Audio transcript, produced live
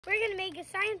We're going to make a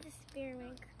science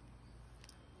experiment.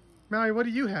 Mallory, what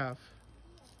do you have?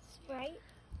 Sprite.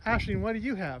 Ashley, what do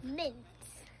you have? Mint.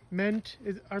 Mint?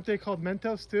 Aren't they called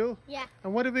Mentos too? Yeah.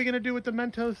 And what are we going to do with the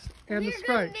Mentos and the Sprite?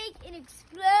 We're going to make it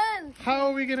explode. How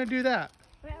are we going to do that?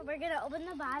 We're going to open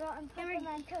the bottle and put the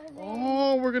Mentos in.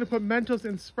 Oh, we're going to put Mentos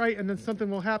and Sprite and then something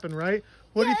will happen, right?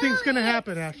 What do you think is going to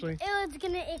happen, Ashley? It's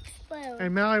going to explode.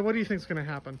 And Mallory, what do you think is going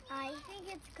to happen? I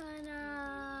think it's going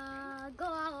to go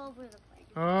all over the place.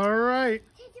 All right.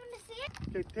 Do you want to see it?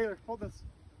 Okay, Taylor, hold this.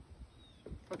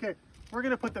 Okay, we're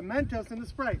going to put the Mentos in the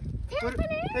Sprite. Taylor, put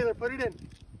it in. Taylor, put it in.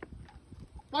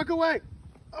 Walk away.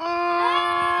 Oh!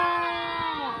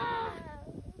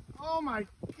 Oh my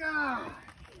God.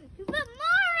 You put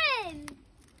more in.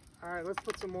 All right, let's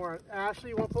put some more.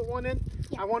 Ashley, you want to put one in?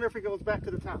 Yeah. I wonder if it goes back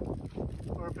to the top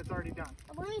or if it's already done.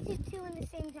 I want to do two in the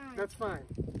same time. That's fine.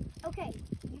 Okay,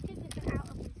 you take this out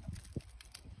of this.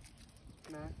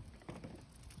 Nah.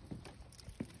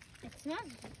 It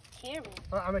smells terrible.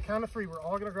 On the count of 3, we're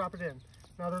all going to drop it in.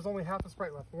 Now there's only half a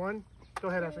Sprite left. 1, go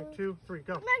ahead, Ashley. 2, 3,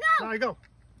 go. Now you go.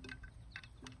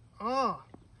 Oh,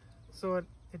 so it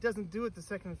doesn't do it the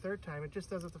second and third time. It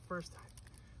just does it the first time.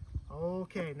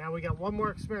 Okay, now we got one more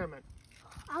experiment.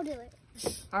 I'll do it.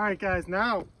 All right, guys,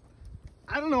 now,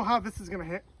 I don't know how this is going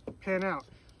to pan out,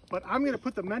 but I'm going to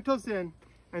put the Mentos in,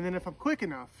 and then if I'm quick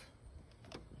enough,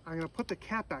 I'm going to put the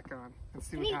cap back on and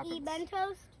see what happens. Eat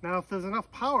Mentos? Now, if there's enough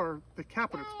power, the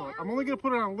cap would explode. I'm only going to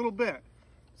put it on a little bit,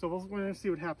 so we're going to see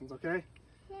what happens, okay?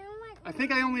 I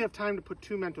think I only have time to put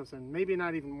 2 Mentos in, maybe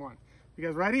not even 1. You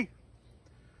guys ready?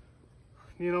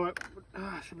 You know what?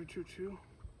 Should we do 2?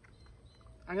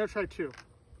 I'm going to try 2.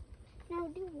 No,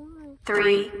 do 1.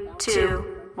 3,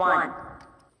 2, 1.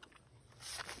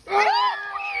 I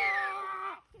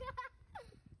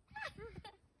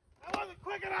wasn't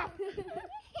quick enough!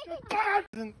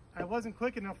 I wasn't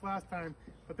quick enough last time,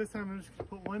 but this time I'm just going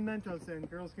to put 1 Mentos in.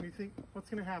 Girls, can you think what's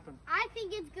going to happen? I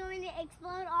think it's going to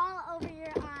explode all over your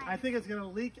eyes. I think it's going to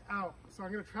leak out. So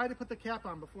I'm going to try to put the cap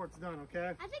on before it's done,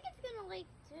 okay? I think it's going to leak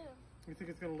too. You think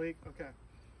it's going to leak? Okay.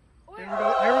 Here we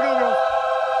go. Here we go, girls.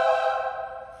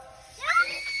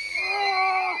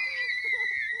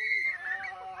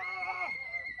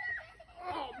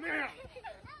 Oh, man.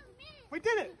 We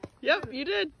did it. Yep, you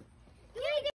did.